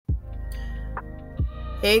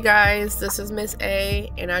Hey guys, this is Miss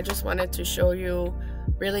A, and I just wanted to show you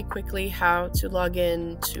really quickly how to log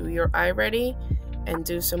in to your iReady and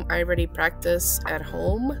do some iReady practice at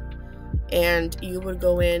home. And you would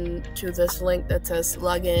go in to this link that says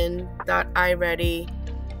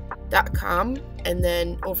login.iready.com, and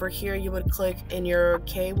then over here you would click in your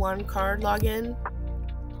K1 card login.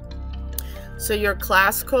 So your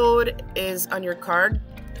class code is on your card,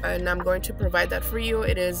 and I'm going to provide that for you.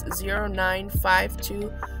 It is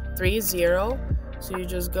 095230. So you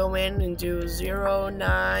just go in and do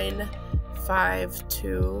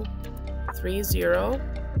 095230,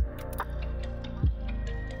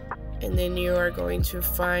 and then you are going to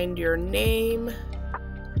find your name,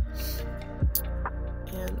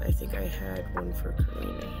 and I think I had one for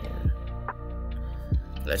Karina here.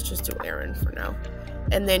 Let's just do Aaron for now.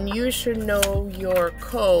 And then you should know your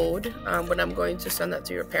code, but I'm going to send that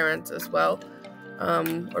to your parents as well.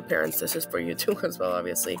 Or parents, this is for you too as well,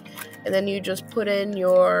 obviously. And then you just put in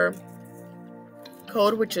your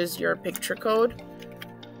code, which is your picture code.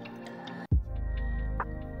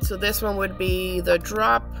 So this one would be the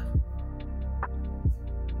drop.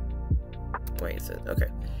 Wait, is it? Okay.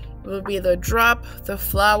 It would be the drop, the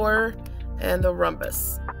flower, and the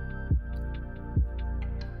rhombus.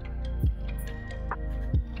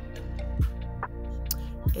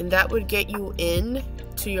 And that would get you in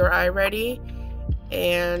to your iReady,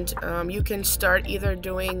 and you can start either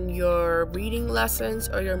doing your reading lessons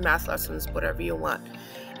or your math lessons, whatever you want.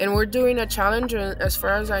 And we're doing a challenge, and as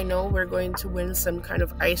far as I know, we're going to win some kind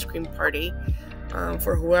of ice cream party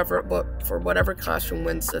for whatever classroom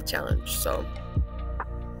wins the challenge. So,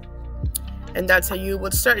 and that's how you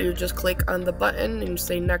would start. You just click on the button and you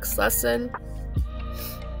say next lesson,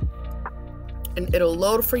 and it'll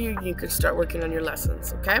load for you, and you can start working on your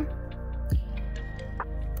lessons, okay?